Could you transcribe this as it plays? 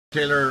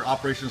Taylor,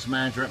 Operations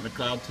Manager at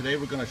McLeod. Today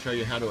we're going to show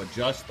you how to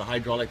adjust the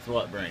hydraulic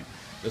throw-up bearing,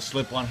 the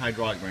slip-on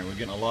hydraulic bearing. We're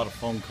getting a lot of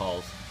phone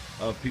calls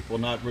of people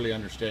not really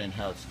understanding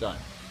how it's done.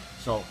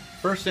 So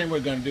first thing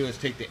we're going to do is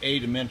take the A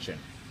dimension.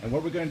 And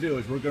what we're going to do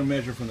is we're going to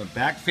measure from the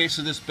back face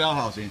of this bell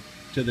housing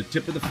to the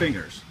tip of the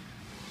fingers.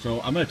 So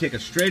I'm going to take a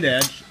straight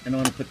edge and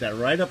I'm going to put that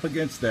right up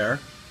against there.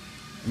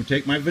 I'm going to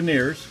take my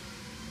veneers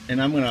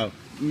and I'm going to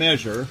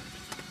measure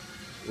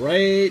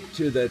right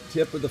to the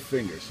tip of the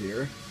fingers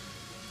here.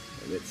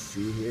 Let's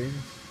see here.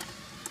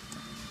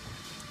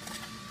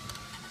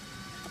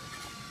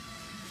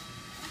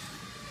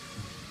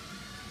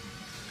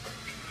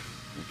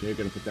 Okay,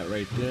 gonna put that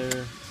right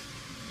there.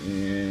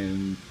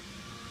 And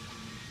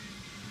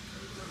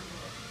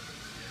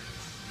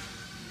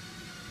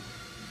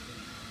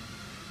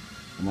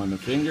I'm on the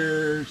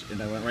fingers,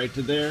 and I went right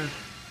to there.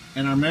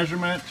 And our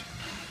measurement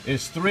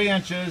is 3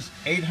 inches,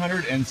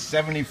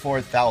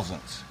 874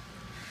 thousandths.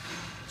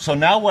 So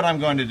now what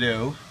I'm going to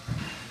do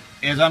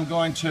is I'm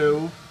going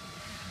to,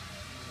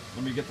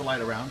 let me get the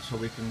light around so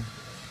we can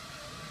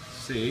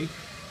see.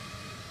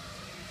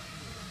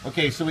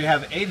 Okay, so we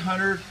have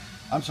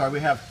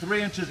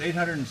 3 inches,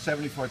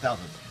 874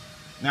 thousandths.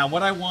 Now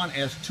what I want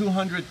is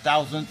 200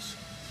 thousandths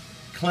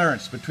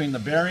clearance between the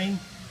bearing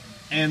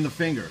and the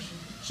fingers.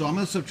 So I'm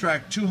going to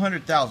subtract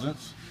 200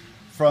 thousandths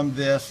from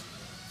this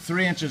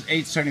 3 inches,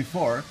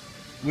 874,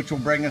 which will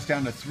bring us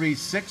down to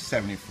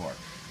 3,674.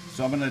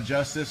 So I'm going to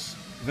adjust this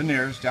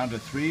veneers down to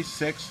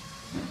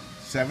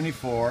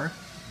 3,674.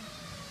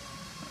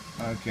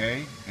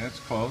 Okay, that's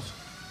close.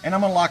 And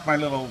I'm going to lock my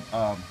little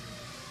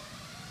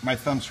my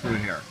thumb screw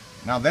here.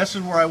 Now this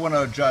is where I want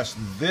to adjust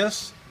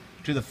this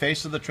to the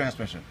face of the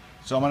transmission.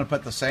 So I'm going to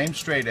put the same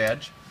straight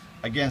edge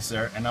against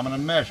there and I'm going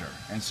to measure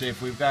and see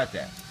if we've got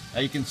that. Now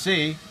you can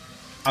see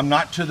I'm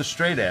not to the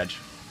straight edge.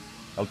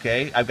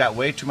 Okay, I've got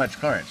way too much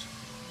clearance.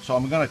 So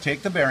I'm going to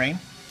take the bearing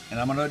and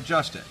I'm going to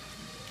adjust it.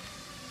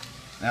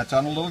 That's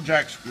on a little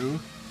jack screw,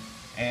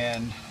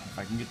 and if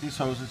I can get these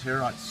hoses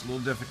here, it's a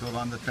little difficult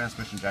on the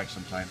transmission jack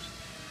sometimes.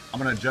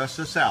 I'm going to adjust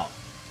this out.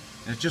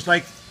 And it's just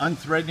like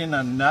unthreading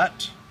a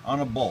nut on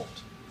a bolt,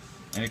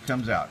 and it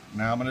comes out.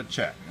 Now I'm going to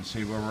check and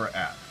see where we're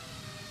at.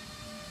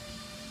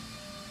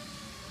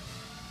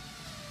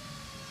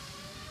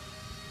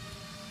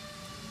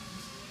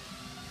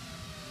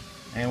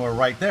 And we're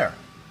right there.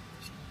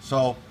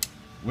 So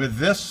with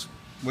this,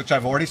 which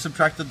I've already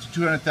subtracted the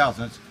 200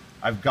 thousandths,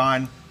 I've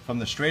gone from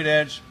the straight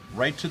edge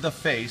right to the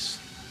face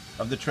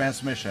of the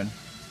transmission,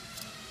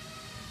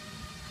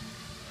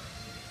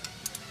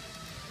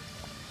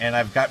 and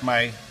I've got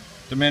my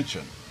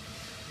dimension.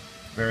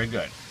 Very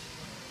good.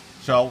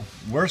 So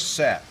we're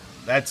set.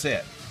 That's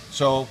it.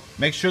 So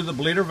make sure the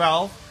bleeder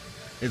valve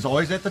is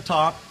always at the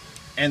top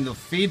and the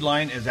feed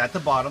line is at the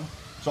bottom.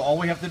 So all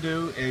we have to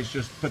do is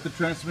just put the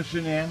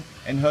transmission in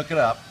and hook it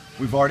up.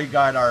 We've already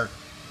got our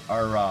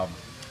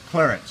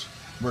clearance.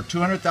 We're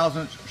 200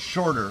 thousandths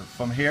shorter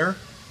from here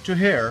to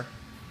here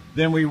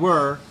than we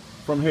were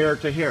from here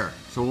to here.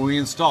 So when we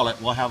install it,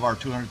 we'll have our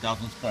 200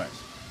 thousandths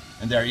clearance.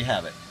 And there you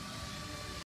have it.